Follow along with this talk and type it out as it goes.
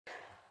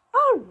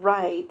All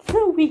right,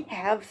 so we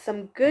have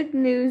some good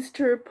news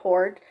to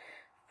report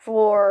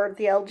for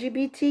the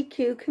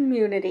LGBTQ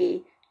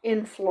community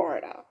in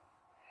Florida.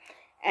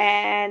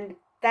 And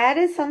that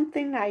is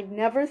something I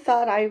never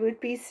thought I would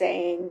be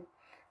saying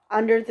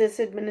under this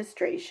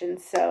administration.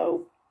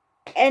 So,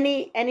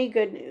 any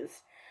good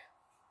news.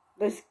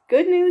 This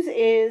good news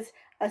is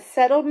a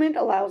settlement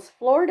allows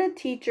Florida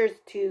teachers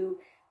to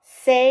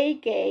say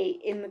gay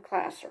in the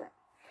classroom,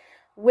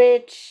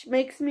 which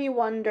makes me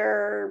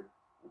wonder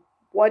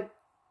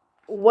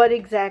what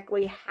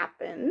exactly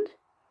happened.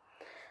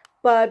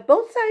 But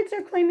both sides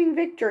are claiming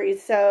victory,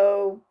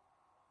 so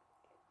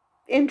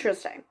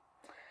interesting.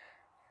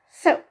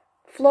 So,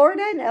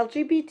 Florida and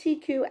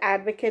LGBTQ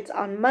advocates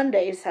on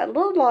Monday settled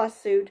a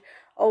lawsuit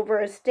over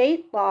a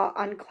state law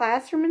on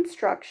classroom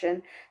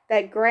instruction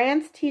that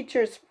grants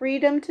teachers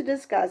freedom to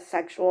discuss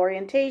sexual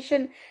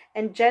orientation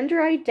and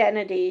gender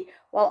identity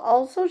while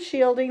also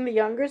shielding the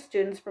younger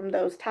students from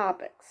those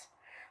topics.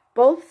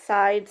 Both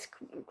sides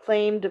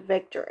claimed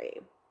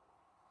victory.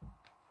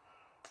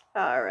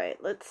 All right,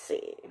 let's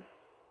see.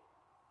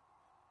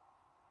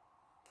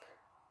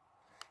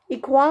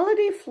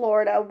 Equality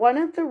Florida, one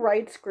of the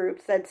rights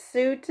groups that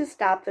sued to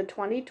stop the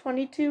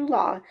 2022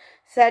 law,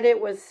 said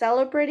it was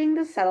celebrating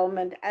the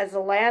settlement as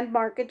a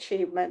landmark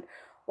achievement,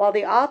 while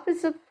the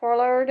office of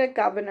Florida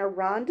Governor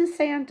Ron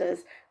DeSantis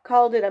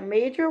called it a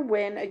major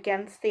win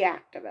against the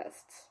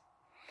activists.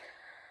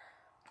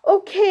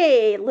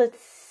 Okay,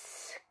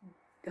 let's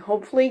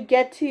hopefully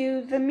get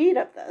to the meat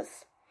of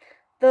this.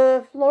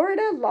 The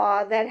Florida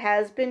law that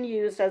has been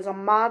used as a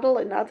model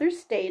in other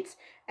states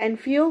and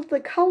fueled the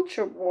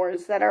culture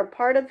wars that are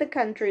part of the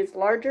country's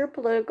larger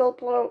political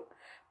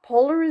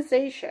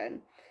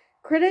polarization,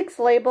 critics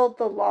labeled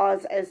the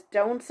laws as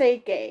 "Don't Say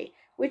Gay,"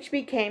 which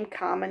became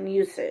common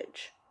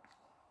usage.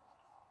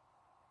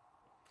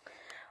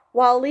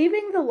 While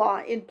leaving the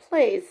law in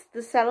place,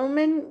 the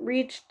settlement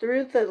reached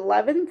through the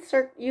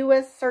 11th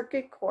U.S.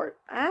 Circuit Court.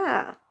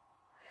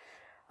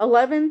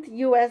 11th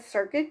U.S.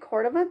 Circuit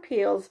Court of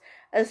Appeals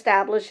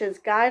establishes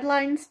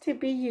guidelines to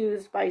be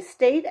used by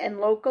state and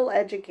local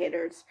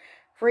educators,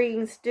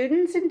 freeing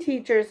students and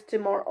teachers to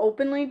more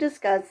openly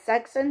discuss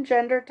sex and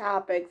gender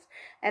topics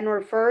and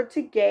refer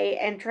to gay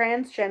and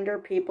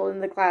transgender people in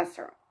the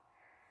classroom.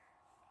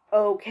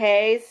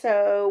 Okay,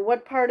 so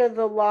what part of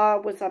the law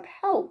was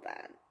upheld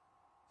then?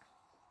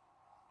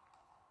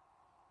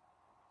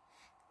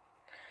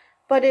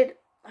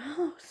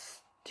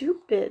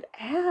 Stupid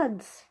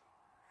ads.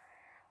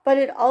 But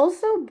it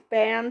also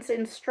bans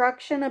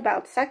instruction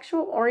about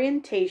sexual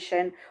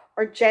orientation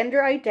or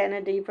gender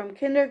identity from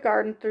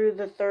kindergarten through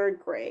the 3rd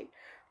grade,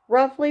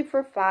 roughly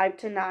for 5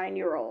 to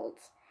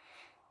 9-year-olds.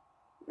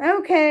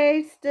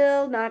 Okay,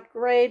 still not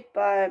great,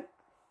 but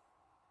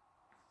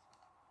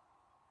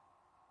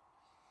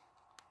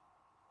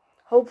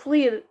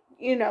hopefully,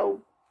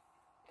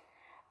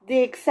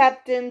 the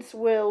acceptance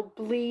will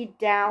bleed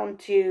down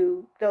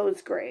to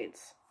those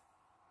grades.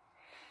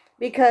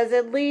 Because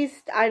at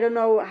least, I don't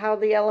know how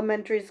the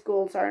elementary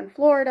schools are in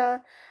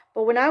Florida,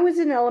 but when I was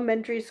in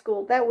elementary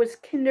school, that was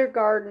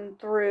kindergarten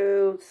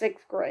through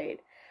 6th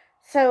grade.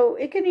 So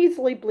it can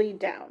easily bleed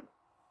down.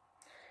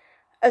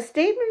 A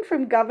statement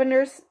from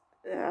Governor's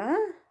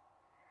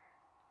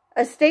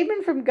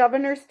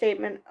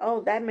statement,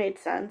 that made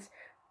sense,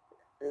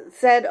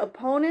 said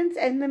opponents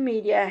and the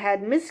media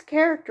had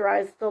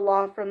mischaracterized the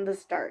law from the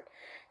start,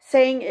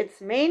 saying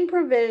its main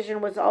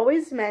provision was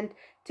always meant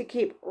to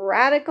keep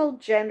radical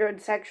gender and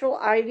sexual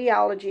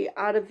ideology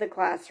out of the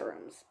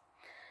classrooms.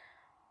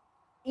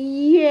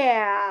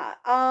 Yeah,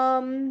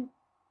 I'm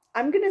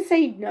going to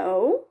say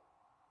no.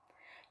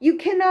 You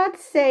cannot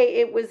say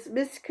it was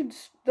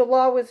the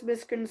law was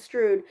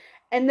misconstrued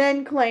and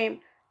then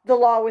claim the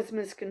law was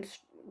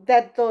misconstrued,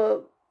 that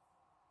the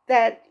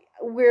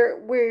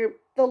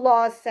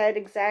law said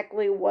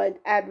exactly what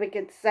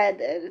advocates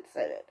said it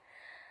said it.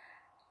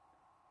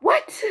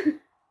 What?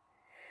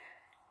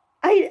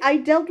 I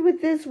dealt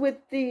with this with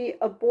the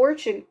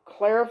abortion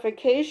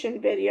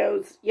clarification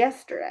videos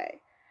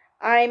yesterday.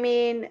 I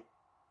mean,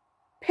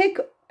 pick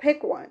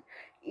one.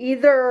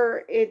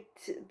 Either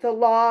the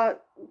law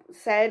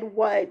said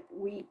what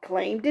we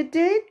claimed it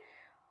did,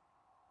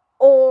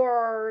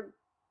 or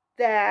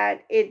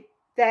that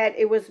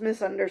it was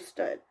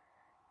misunderstood.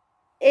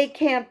 It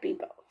can't be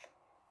both.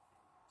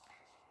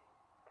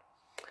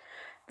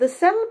 The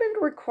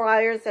settlement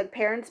requires that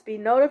parents be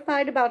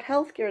notified about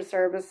healthcare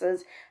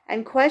services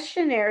and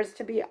questionnaires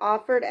to be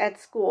offered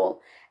at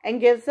school and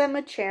gives them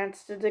a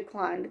chance to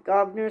decline, the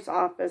governor's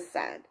office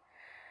said.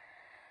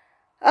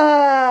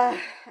 The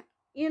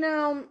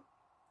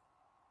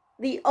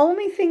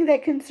only thing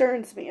that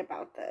concerns me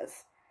about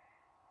this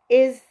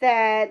is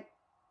that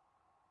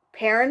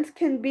parents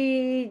can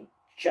be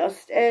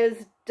just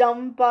as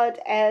dumb butt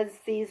as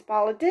these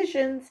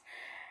politicians,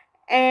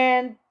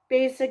 and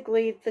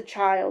basically the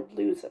child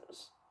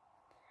loses.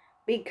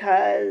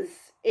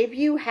 Because if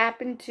you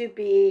happen to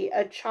be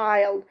a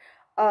child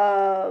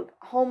of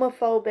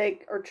homophobic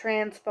or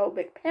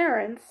transphobic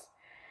parents,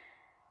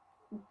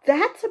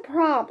 that's a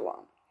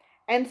problem.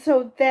 And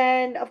so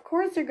then, of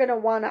course, they're going to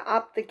want to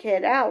opt the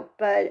kid out.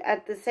 But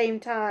at the same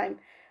time,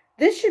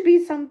 this should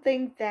be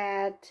something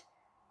that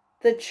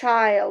the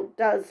child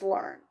does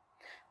learn.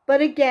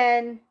 But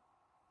again,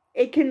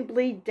 it can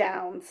bleed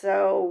down.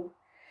 So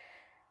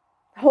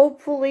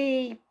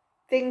hopefully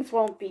things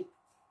won't be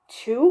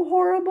too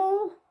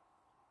horrible.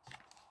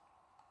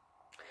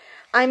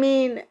 I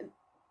mean,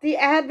 the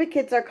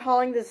advocates are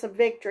calling this a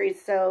victory,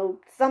 so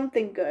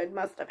something good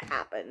must have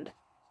happened.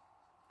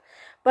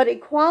 But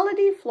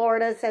Equality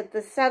Florida said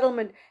the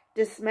settlement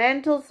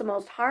dismantles the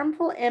most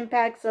harmful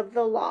impacts of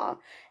the law,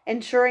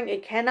 ensuring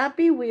it cannot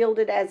be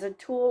wielded as a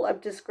tool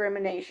of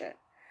discrimination.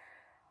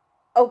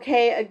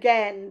 Okay,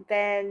 again,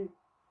 then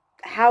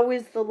how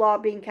is the law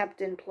being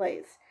kept in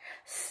place?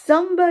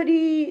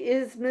 Somebody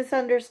is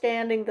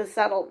misunderstanding the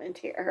settlement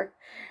here,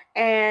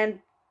 and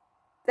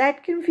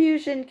that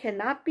confusion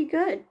cannot be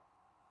good.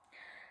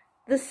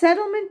 The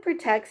settlement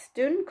protects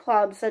student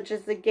clubs such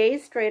as the Gay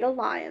Straight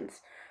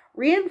Alliance,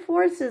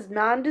 reinforces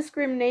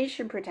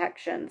non-discrimination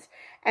protections,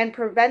 and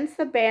prevents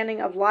the banning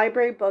of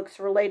library books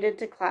related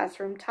to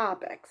classroom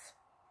topics.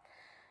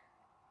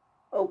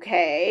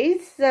 Okay,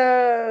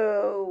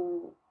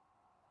 so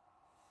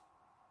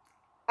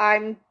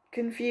I'm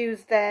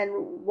confused then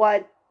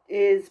what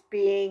is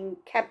being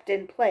kept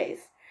in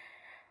place.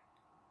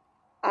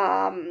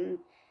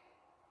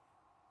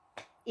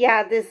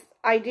 Yeah, this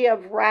idea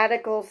of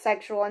radical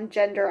sexual and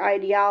gender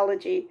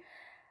ideology,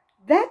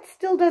 that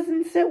still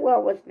doesn't sit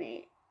well with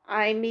me.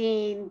 I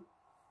mean,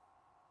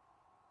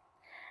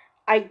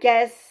 I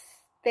guess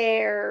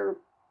they're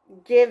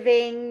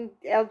giving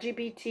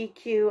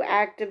LGBTQ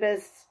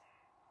activists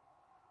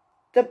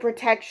the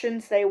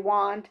protections they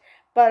want,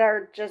 but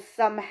are just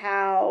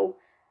somehow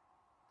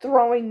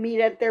throwing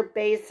meat at their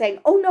base, saying,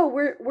 "Oh no,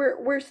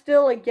 we're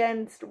still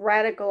against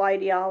radical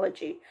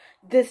ideology.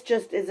 This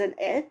just isn't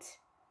it."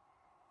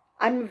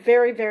 I'm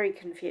very, very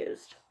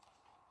confused.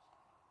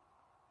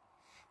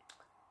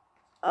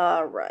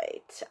 All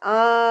right.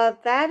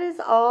 That is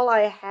all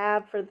I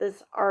have for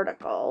this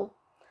article.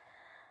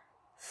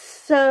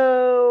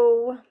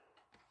 So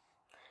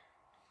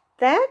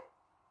that,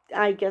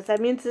 I guess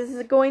that means this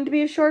is going to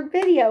be a short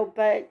video,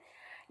 but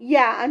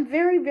yeah, I'm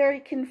very,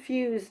 very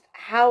confused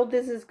how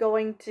this is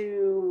going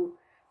to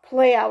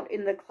play out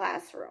in the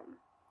classroom.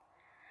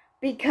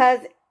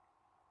 Because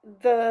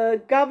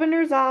the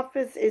governor's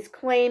office is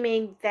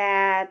claiming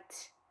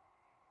that,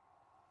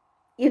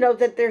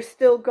 that they're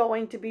still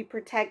going to be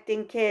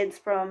protecting kids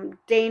from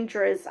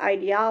dangerous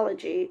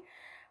ideology.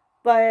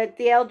 But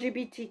the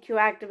LGBTQ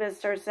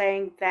activists are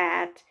saying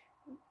that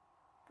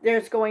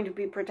there's going to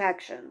be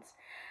protections.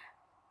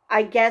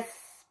 I guess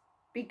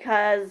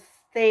because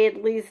they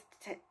at least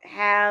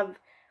have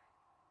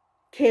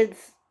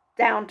kids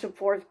down to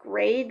 4th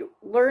grade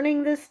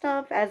learning this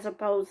stuff, as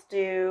opposed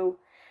to,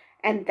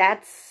 and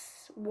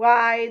that's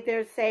why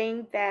they're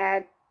saying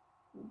that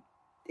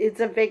it's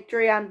a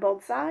victory on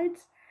both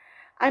sides.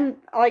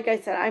 Like I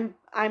said,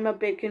 I'm a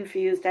bit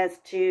confused as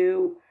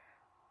to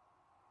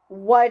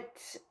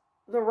what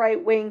the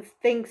right wing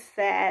thinks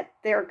that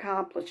they're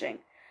accomplishing.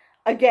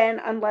 Again,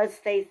 unless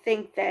they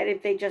think that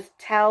if they just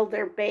tell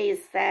their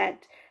base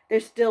that they're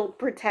still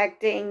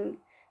protecting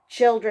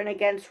children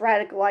against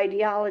radical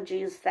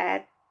ideologies,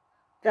 that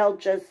they'll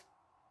just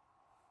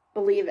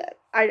believe it.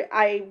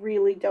 I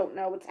really don't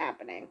know what's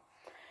happening.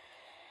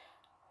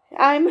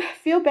 I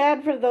feel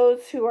bad for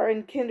those who are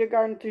in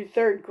kindergarten through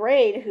 3rd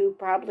grade who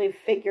probably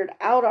figured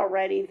out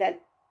already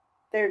that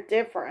they're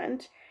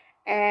different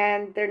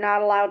and they're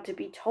not allowed to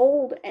be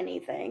told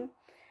anything.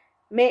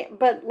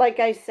 But like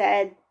I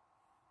said,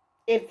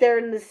 if they're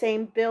in the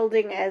same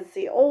building as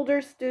the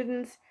older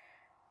students,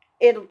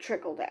 it'll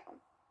trickle down.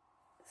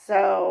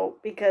 So,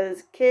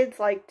 because kids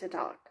like to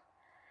talk.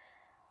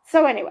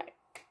 So anyway,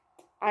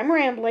 I'm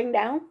rambling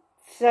now.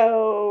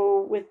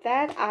 So with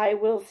that, I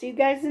will see you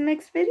guys in the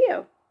next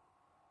video.